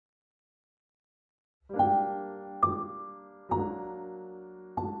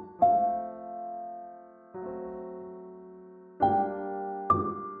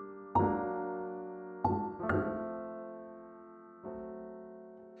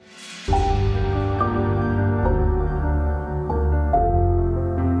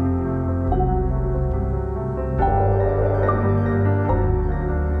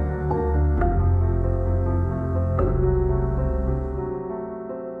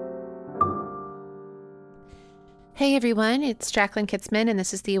Hey everyone, it's Jacqueline Kitzman, and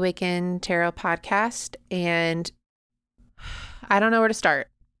this is the Awaken Tarot podcast. And I don't know where to start.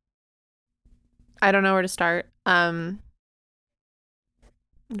 Of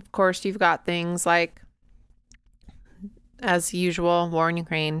course, you've got things like, as usual, war in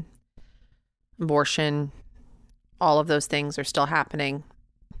Ukraine, abortion, all of those things are still happening.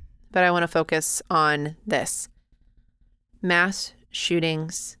 But I want to focus on this. Mass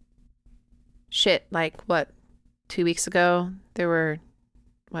shootings. Shit, like what? 2 weeks ago, there were,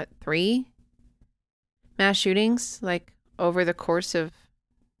 3 mass shootings, like over the course of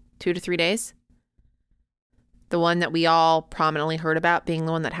 2 to 3 days? The one that we all prominently heard about being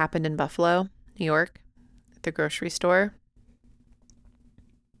the one that happened in Buffalo, New York, at the grocery store.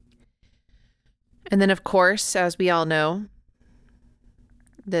 And then, of course, as we all know,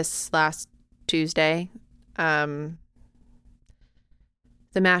 this last Tuesday,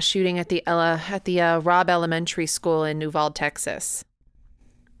 the mass shooting at the Robb Elementary School in Uvalde, Texas.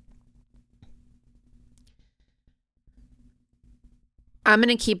 I'm going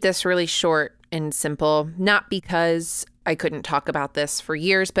to keep this really short and simple, not because I couldn't talk about this for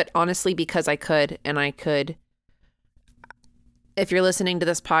years, but honestly because I could. If you're listening to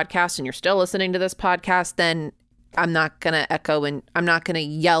this podcast and you're still listening to this podcast, then I'm not going to echo and I'm not going to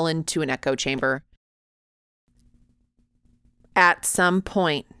yell into an echo chamber. At some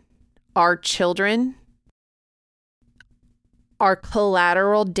point, our children are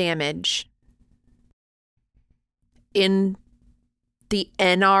collateral damage in the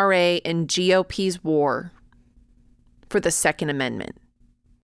NRA and GOP's war for the Second Amendment.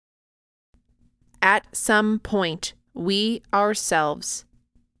 At some point, we ourselves,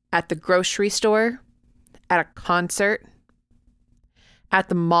 at the grocery store, at a concert, at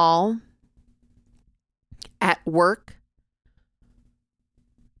the mall, at work,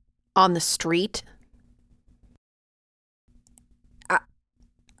 on the street,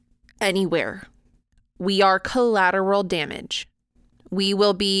 anywhere, we are collateral damage. We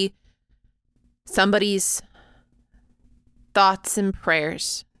will be somebody's thoughts and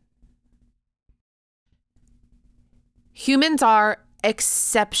prayers. Humans are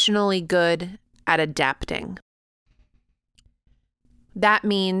exceptionally good at adapting. That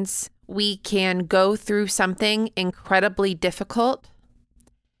means we can go through something incredibly difficult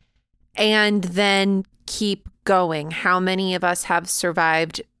and then keep going. How many of us have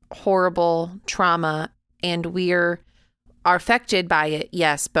survived horrible trauma and are affected by it?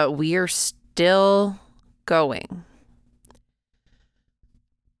 Yes, but we're still going.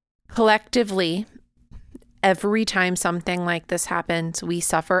 Collectively, every time something like this happens, we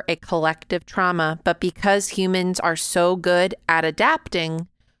suffer a collective trauma. But because humans are so good at adapting,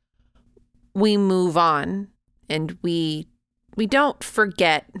 we move on and we don't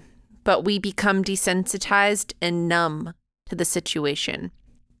forget, but we become desensitized and numb to the situation.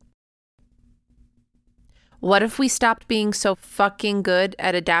 What if we stopped being so fucking good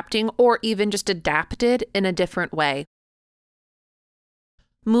at adapting, or even just adapted in a different way?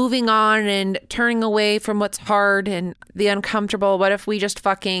 Moving on and turning away from what's hard and the uncomfortable. What if we just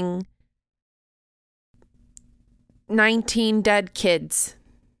fucking 19 dead kids?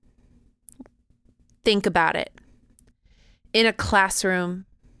 Think about it. In a classroom.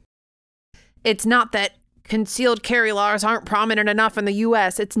 It's not that concealed carry laws aren't prominent enough in the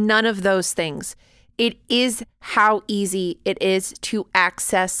U.S. It's none of those things. It is how easy it is to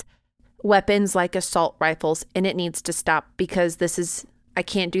access weapons like assault rifles, and it needs to stop because I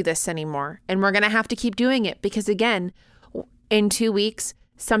can't do this anymore. And we're going to have to keep doing it because, again, in 2 weeks,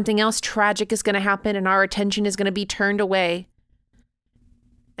 something else tragic is going to happen and our attention is going to be turned away.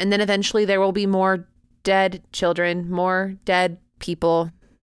 And then eventually there will be more dead children, more dead people.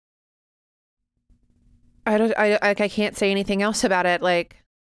 I can't say anything else about it. Like,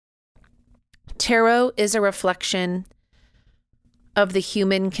 tarot is a reflection of the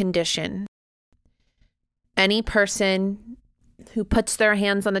human condition. Any person who puts their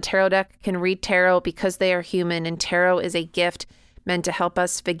hands on the tarot deck can read tarot because they are human, and tarot is a gift meant to help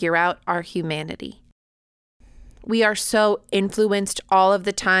us figure out our humanity. We are so influenced all of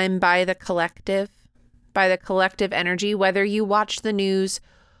the time by the collective energy, whether you watch the news,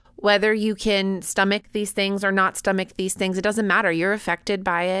 whether you can stomach these things or not stomach these things, it doesn't matter. You're affected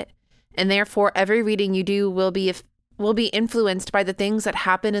by it. And therefore, every reading you do will be influenced by the things that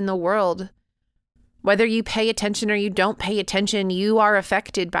happen in the world. Whether you pay attention or you don't pay attention, you are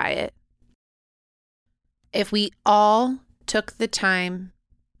affected by it. If we all took the time,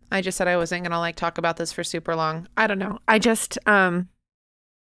 I just said I wasn't going to talk about this for super long. I don't know.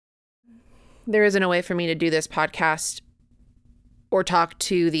 There isn't a way for me to do this podcast or talk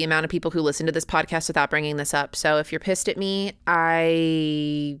to the amount of people who listen to this podcast without bringing this up. So if you're pissed at me,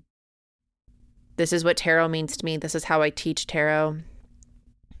 this is what tarot means to me. This is how I teach tarot.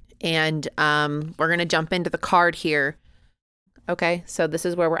 And we're going to jump into the card here. Okay, so this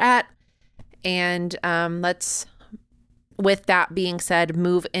is where we're at. And let's, with that being said,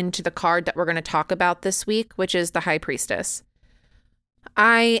 move into the card that we're going to talk about this week, which is the High Priestess.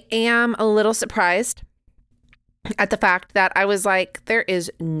 I am a little surprised at the fact that I was like, there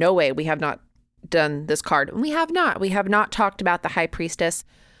is no way we have not done this card. And we have not. We have not talked about the High Priestess.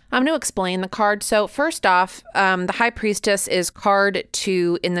 I'm going to explain the card. So first off, the High Priestess is card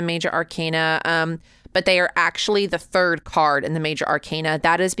 2 in the Major Arcana, but they are actually the third card in the Major Arcana.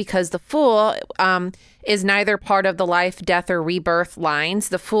 That is because the Fool is neither part of the life, death, or rebirth lines.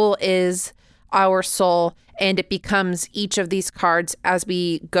 The Fool is our soul, and it becomes each of these cards as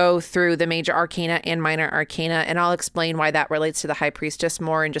we go through the Major Arcana and Minor Arcana, and I'll explain why that relates to the High Priestess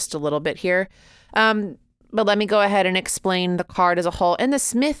more in just a little bit here. But let me go ahead and explain the card as a whole. In the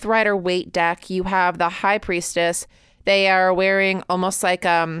Smith Rider Waite deck, you have the High Priestess. They are wearing almost like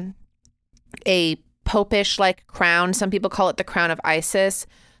a popish like crown. Some people call it the crown of Isis.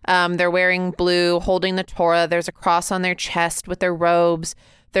 They're wearing blue, holding the Torah. There's a cross on their chest with their robes.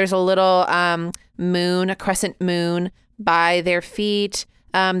 There's a little moon, a crescent moon by their feet.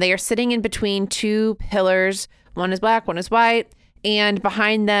 They are sitting in between two pillars. One is black, one is white. And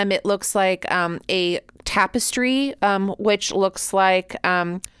behind them, it looks like a tapestry, which looks like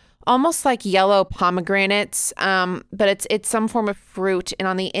almost like yellow pomegranates, but it's some form of fruit. And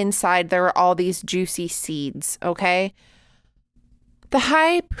on the inside, there are all these juicy seeds, okay? The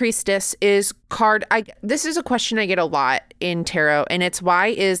High Priestess is card. This is a question I get a lot in tarot, and it's why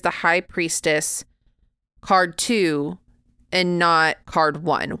is the High Priestess card 2 and not card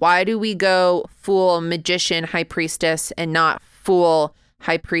 1? Why do we go Fool, Magician, High Priestess, and not Fool,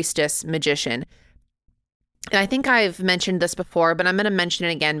 High Priestess, Magician? And I think I've mentioned this before, but I'm going to mention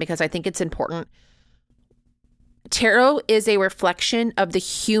it again because I think it's important. Tarot is a reflection of the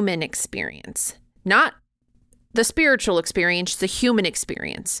human experience, not the spiritual experience, the human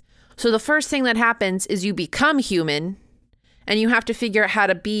experience. So the first thing that happens is you become human and you have to figure out how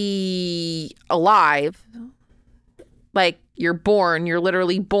to be alive. Like you're born, you're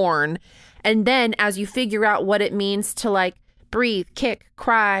literally born. And then as you figure out what it means to like breathe, kick,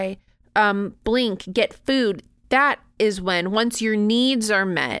 cry, blink, get food, that is when, once your needs are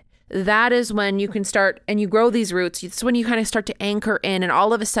met, that is when you can start and you grow these roots. It's when you kind of start to anchor in, and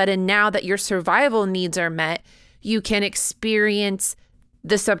all of a sudden, now that your survival needs are met, you can experience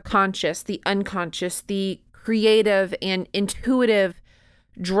the subconscious, the unconscious, the creative and intuitive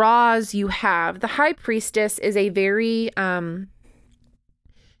draws you have. The High Priestess is a very,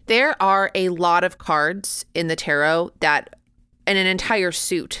 there are a lot of cards in the tarot that, and an entire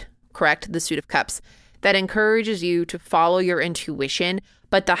suit, correct? The Suit of Cups, that encourages you to follow your intuition.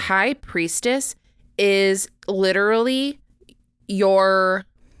 But the High Priestess is literally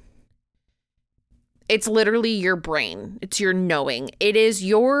it's literally your brain. It's your knowing. It is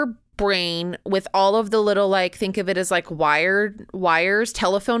your brain with all of the little, like, think of it as like wires,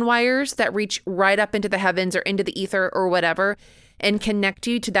 telephone wires that reach right up into the heavens or into the ether or whatever, and connect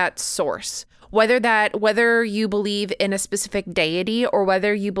you to that source. Whether you believe in a specific deity or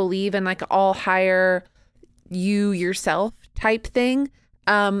whether you believe in like all higher you yourself type thing,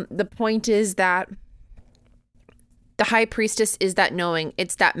 the point is that the High Priestess is that knowing.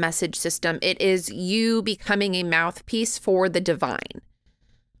 It's that message system. It is you becoming a mouthpiece for the divine.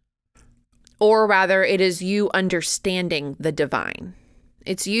 Or rather, it is you understanding the divine.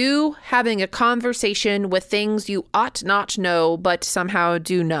 It's you having a conversation with things you ought not know, but somehow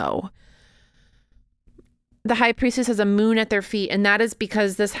do know. The High Priestess has a moon at their feet, and that is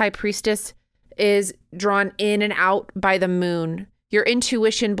because this High Priestess is drawn in and out by the moon. Your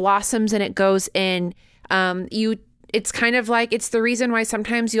intuition blossoms and it goes in. It's kind of like, it's the reason why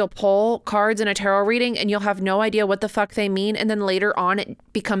sometimes you'll pull cards in a tarot reading and you'll have no idea what the fuck they mean. And then later on, it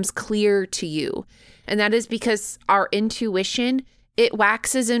becomes clear to you. And that is because our intuition, it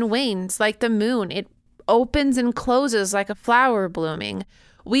waxes and wanes like the moon. It opens and closes like a flower blooming.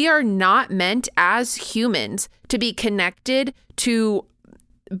 We are not meant as humans to be connected to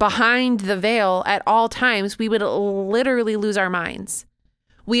behind the veil at all times. We would literally lose our minds.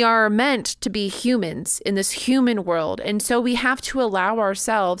 We are meant to be humans in this human world. And so we have to allow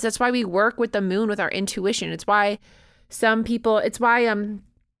ourselves. That's why we work with the moon, with our intuition. It's why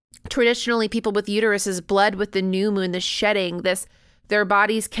traditionally people with uteruses bled with the new moon, the shedding, their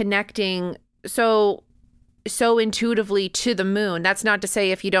bodies connecting so intuitively to the moon. That's not to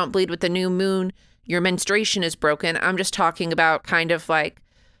say if you don't bleed with the new moon, your menstruation is broken. I'm just talking about kind of like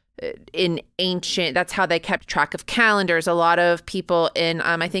in ancient, that's how they kept track of calendars. A lot of people in,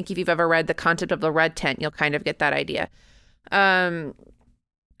 I think if you've ever read The Concept of the Red Tent, you'll kind of get that idea.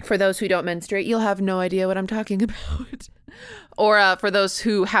 For those who don't menstruate, you'll have no idea what I'm talking about. Or for those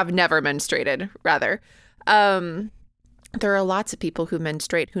who have never menstruated, rather. There are lots of people who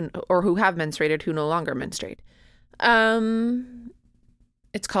menstruate who have menstruated who no longer menstruate.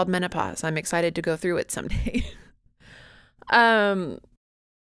 It's called menopause. I'm excited to go through it someday.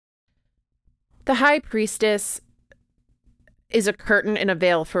 The High Priestess is a curtain and a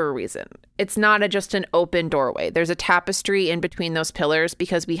veil for a reason. It's not just an open doorway. There's a tapestry in between those pillars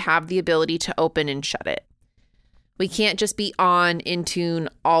because we have the ability to open and shut it. We can't just be on in tune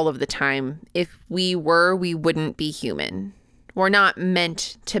all of the time. If we were, we wouldn't be human. We're not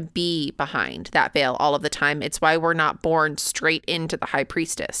meant to be behind that veil all of the time. It's why we're not born straight into the High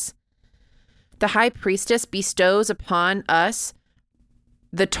Priestess. The High Priestess bestows upon us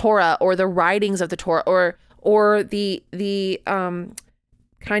the Torah or the writings of the Torah or the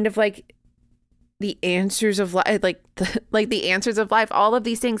kind of like the answers of life, like the answers of life, all of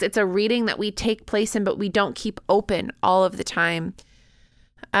these things. It's a reading that we take place in, but we don't keep open all of the time.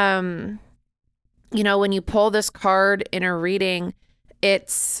 When you pull this card in a reading,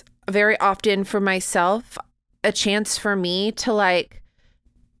 it's very often for myself a chance for me to like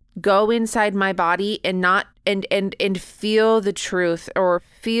go inside my body and not and feel the truth or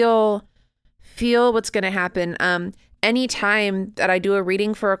feel what's going to happen. Anytime that I do a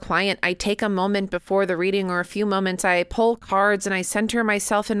reading for a client, I take a moment before the reading or a few moments, I pull cards and I center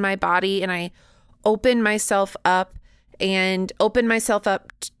myself in my body and I open myself up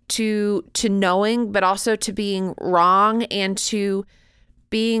to knowing, but also to being wrong and to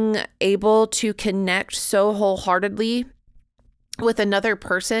being able to connect so wholeheartedly with another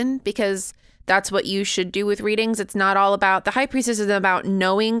person, because that's what you should do with readings. It's not all about, the High Priestess isn't about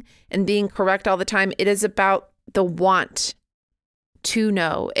knowing and being correct all the time. It is about the want to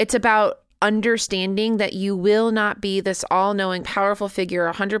know. It's about understanding that you will not be this all-knowing, powerful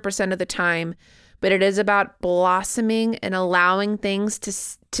figure 100% of the time, but it is about blossoming and allowing things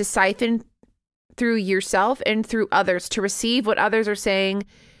to siphon through yourself and through others, to receive what others are saying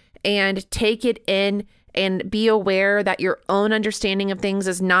and take it in and be aware that your own understanding of things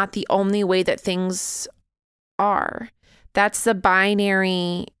is not the only way that things are. That's the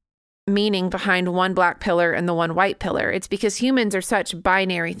binary meaning behind one black pillar and the one white pillar. It's because humans are such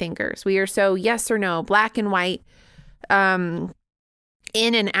binary thinkers. We are so yes or no, black and white,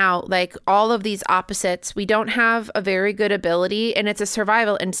 in and out, like all of these opposites. We don't have a very good ability, and it's a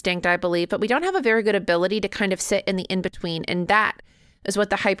survival instinct, I believe, but we don't have a very good ability to kind of sit in the in-between. And that is what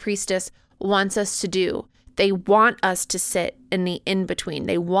the High Priestess wants us to do. They want us to sit in the in-between.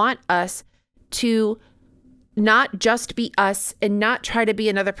 They want us to not just be us and not try to be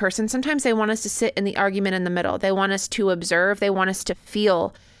another person. Sometimes they want us to sit in the argument in the middle. They want us to observe. They want us to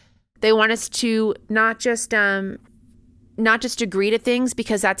feel. They want us to not just agree to things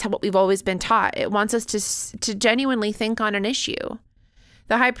because that's what we've always been taught. It wants us to genuinely think on an issue.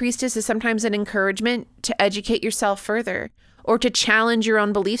 The High Priestess is sometimes an encouragement to educate yourself further or to challenge your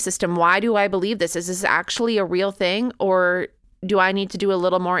own belief system. Why do I believe this? Is this actually a real thing, or do I need to do a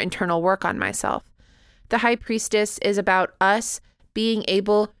little more internal work on myself? The High Priestess is about us being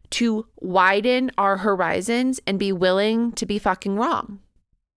able to widen our horizons and be willing to be fucking wrong.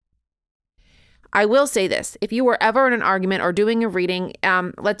 I will say this. If you were ever in an argument or doing a reading,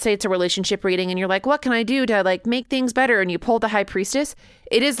 let's say it's a relationship reading and you're like, what can I do to like make things better? And you pull the High Priestess,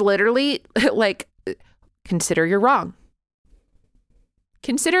 it is literally like, consider you're wrong.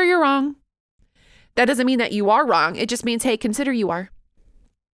 Consider you're wrong. That doesn't mean that you are wrong. It just means, hey, consider you are.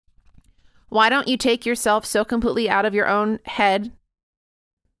 Why don't you take yourself so completely out of your own head,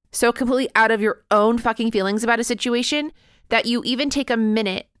 so completely out of your own fucking feelings about a situation that you even take a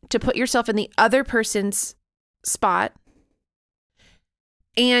minute to put yourself in the other person's spot?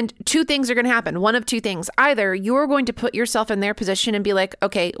 And two things are going to happen. One of two things. Either you're going to put yourself in their position and be like,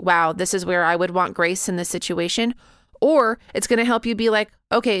 okay, wow, this is where I would want grace in this situation. Or it's going to help you be like,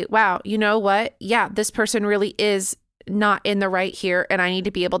 okay, wow, you know what? Yeah, this person really is not in the right here, and I need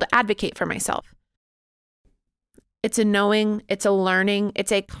to be able to advocate for myself. It's a knowing, it's a learning,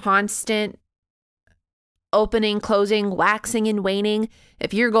 it's a constant opening, closing, waxing and waning.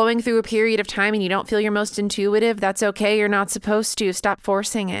 If you're going through a period of time and you don't feel your most intuitive, that's okay. You're not supposed to. Stop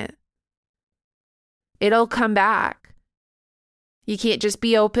forcing it. It'll come back. You can't just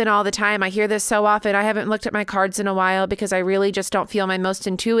be open all the time. I hear this so often. I haven't looked at my cards in a while because I really just don't feel my most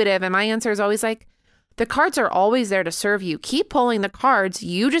intuitive. And my answer is always like, The cards are always there to serve you. Keep pulling the cards.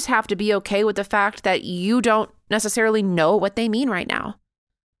 You just have to be okay with the fact that you don't necessarily know what they mean right now.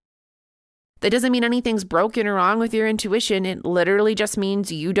 That doesn't mean anything's broken or wrong with your intuition. It literally just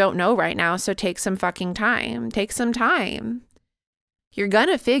means you don't know right now. So take some fucking time. Take some time. You're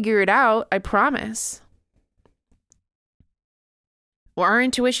gonna figure it out, I promise. Well, our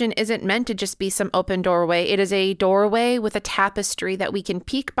intuition isn't meant to just be some open doorway. It is a doorway with a tapestry that we can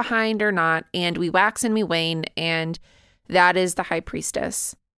peek behind or not, and we wax and we wane, and that is the High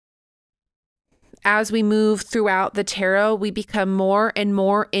Priestess. As we move throughout the tarot, we become more and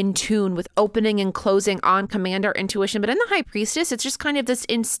more in tune with opening and closing on command our intuition. But in the High Priestess, it's just kind of this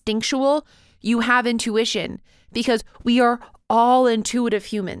instinctual, you have intuition, because we are all intuitive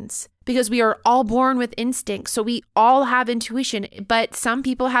humans. Because we are all born with instinct. So we all have intuition, but some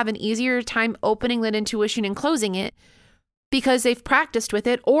people have an easier time opening that intuition and closing it because they've practiced with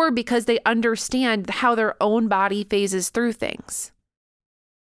it or because they understand how their own body phases through things.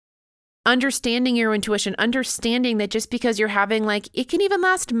 Understanding your intuition, understanding that just because you're having it can even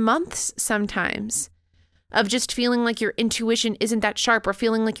last months sometimes of just feeling like your intuition isn't that sharp or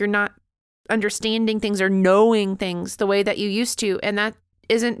feeling like you're not understanding things or knowing things the way that you used to. And that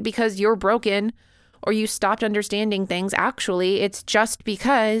isn't because you're broken or you stopped understanding things. Actually, it's just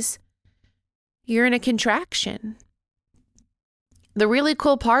because you're in a contraction. The really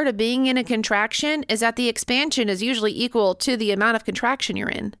cool part of being in a contraction is that the expansion is usually equal to the amount of contraction you're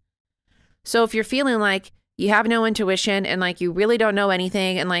in. So if you're feeling like you have no intuition and you really don't know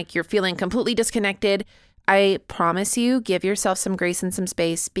anything and you're feeling completely disconnected, I promise you, give yourself some grace and some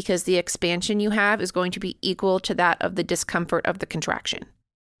space because the expansion you have is going to be equal to that of the discomfort of the contraction.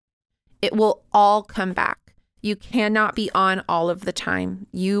 It will all come back. You cannot be on all of the time.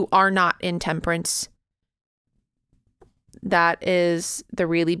 You are not in temperance. That is the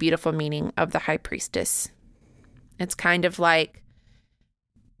really beautiful meaning of the High Priestess. It's kind of like,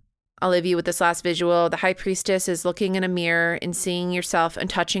 I'll leave you with this last visual. The High Priestess is looking in a mirror and seeing yourself and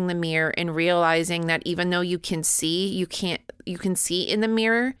touching the mirror and realizing that even though you can see, you can see in the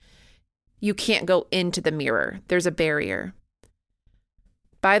mirror, you can't go into the mirror. There's a barrier.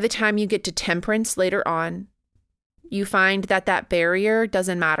 By the time you get to temperance later on, you find that that barrier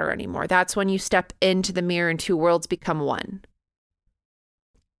doesn't matter anymore. That's when you step into the mirror and two worlds become one.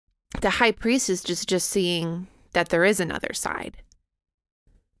 The High Priestess is just seeing that there is another side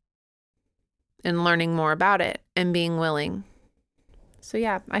and learning more about it and being willing. So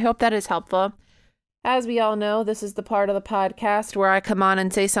yeah, I hope that is helpful. As we all know, this is the part of the podcast where I come on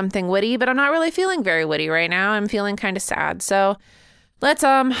and say something witty, but I'm not really feeling very witty right now. I'm feeling kind of sad. So let's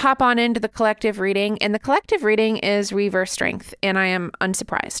hop on into the collective reading. And the collective reading is reverse strength, and I am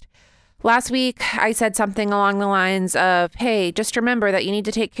unsurprised. Last week, I said something along the lines of, hey, just remember that you need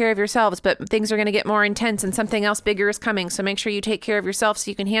to take care of yourselves, but things are going to get more intense and something else bigger is coming. So make sure you take care of yourself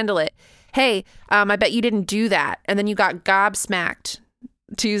so you can handle it. Hey, I bet you didn't do that. And then you got gobsmacked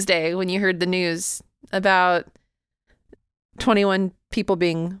Tuesday when you heard the news about 21 people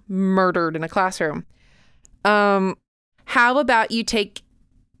being murdered in a classroom. How about you take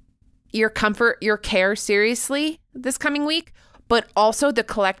your comfort, your care seriously this coming week, but also the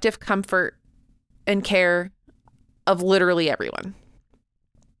collective comfort and care of literally everyone.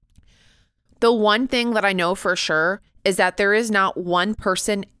 The one thing that I know for sure is that there is not one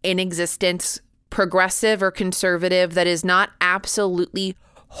person in existence, progressive or conservative, that is not absolutely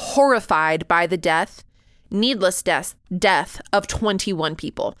horrified by the needless death of 21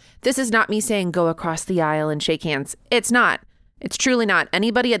 people. This is not me saying go across the aisle and shake hands. It's not. It's truly not.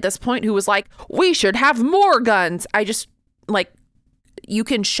 Anybody at this point who was like, we should have more guns. You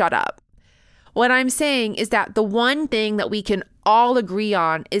can shut up. What I'm saying is that the one thing that we can all agree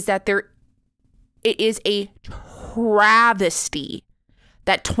on is that it is a travesty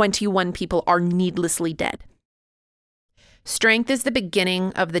that 21 people are needlessly dead. Strength is the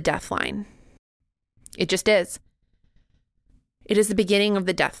beginning of the death line. It just is. It is the beginning of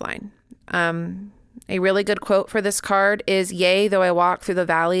the death line. A really good quote for this card is, yea, though I walk through the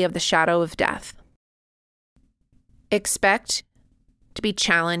valley of the shadow of death. Expect to be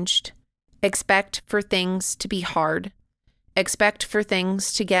challenged. Expect for things to be hard. Expect for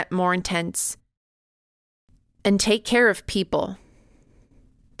things to get more intense. And take care of people.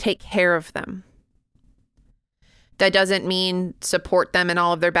 Take care of them. That doesn't mean support them in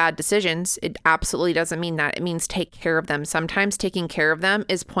all of their bad decisions. It absolutely doesn't mean that. It means take care of them. Sometimes taking care of them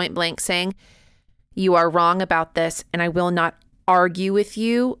is point blank saying, you are wrong about this, and I will not argue with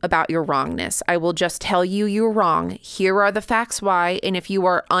you about your wrongness. I will just tell you you're wrong. Here are the facts why, and if you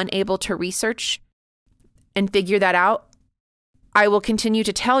are unable to research and figure that out, I will continue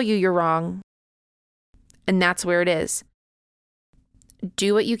to tell you you're wrong And that's where it is.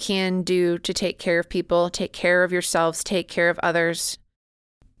 Do what you can do to take care of people, take care of yourselves, take care of others,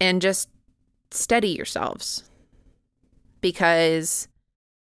 and just steady yourselves. Because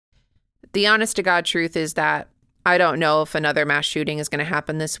the honest to God truth is that I don't know if another mass shooting is going to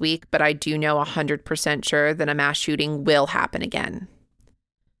happen this week, but I do know 100% sure that a mass shooting will happen again.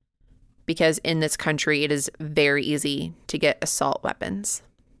 Because in this country, it is very easy to get assault weapons.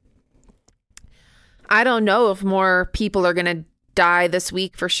 I don't know if more people are going to die this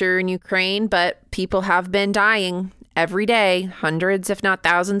week for sure in Ukraine, but people have been dying every day, hundreds if not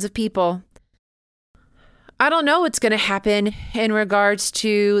thousands of people. I don't know what's going to happen in regards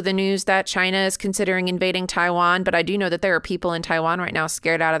to the news that China is considering invading Taiwan, but I do know that there are people in Taiwan right now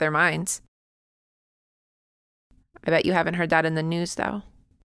scared out of their minds. I bet you haven't heard that in the news, though.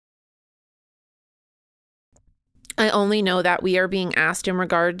 I only know that we are being asked in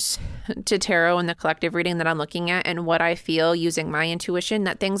regards to tarot and the collective reading that I'm looking at and what I feel using my intuition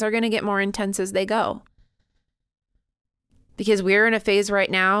that things are going to get more intense as they go. Because we're in a phase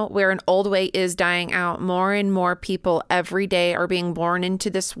right now where an old way is dying out. More and more people every day are being born into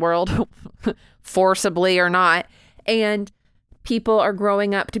this world, forcibly or not. And people are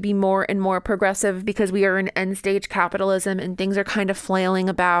growing up to be more and more progressive because we are in end stage capitalism and things are kind of flailing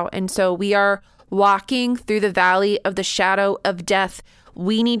about. And so we are walking through the valley of the shadow of death.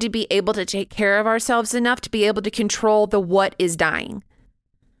 We need to be able to take care of ourselves enough to be able to control the what is dying.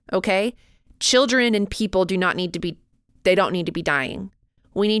 Okay? Children and people don't need to be dying.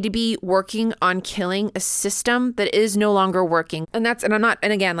 We need to be working on killing a system that is no longer working. I'm not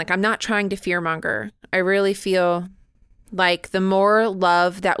trying to fearmonger. I really feel like the more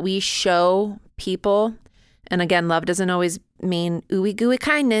love that we show people, and again, love doesn't always mean ooey gooey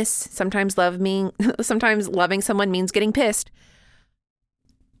kindness. Sometimes loving someone means getting pissed.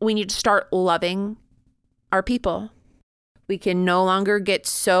 We need to start loving our people. We can no longer get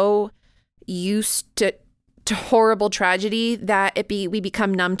so used to horrible tragedy that we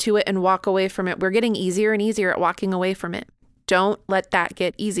become numb to it and walk away from it. We're getting easier and easier at walking away from it. Don't let that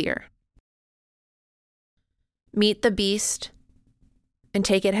get easier. Meet the beast and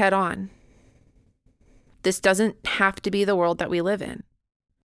take it head on. This doesn't have to be the world that we live in.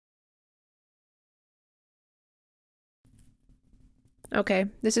 Okay,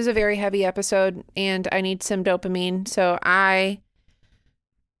 this is a very heavy episode and I need some dopamine, so I'm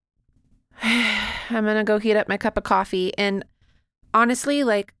going to go heat up my cup of coffee. And honestly,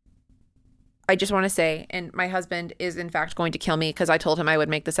 I just want to say, and my husband is in fact going to kill me because I told him I would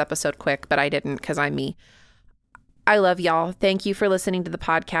make this episode quick, but I didn't because I'm me. I love y'all. Thank you for listening to the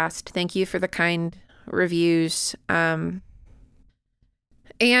podcast. Thank you for the kind reviews. And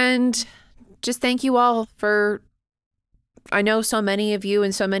just thank you all for, I know so many of you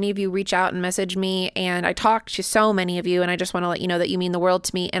reach out and message me, and I talk to so many of you, and I just want to let you know that you mean the world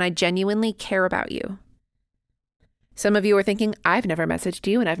to me, and I genuinely care about you. Some of you are thinking, I've never messaged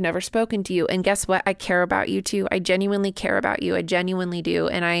you and I've never spoken to you. And guess what? I care about you too. I genuinely care about you. I genuinely do.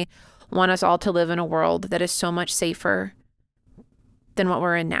 And I want us all to live in a world that is so much safer than what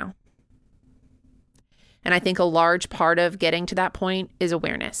we're in now. And I think a large part of getting to that point is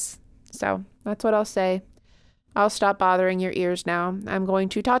awareness. So that's what I'll say. I'll stop bothering your ears now. I'm going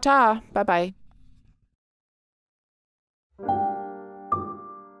to ta-ta. Bye-bye.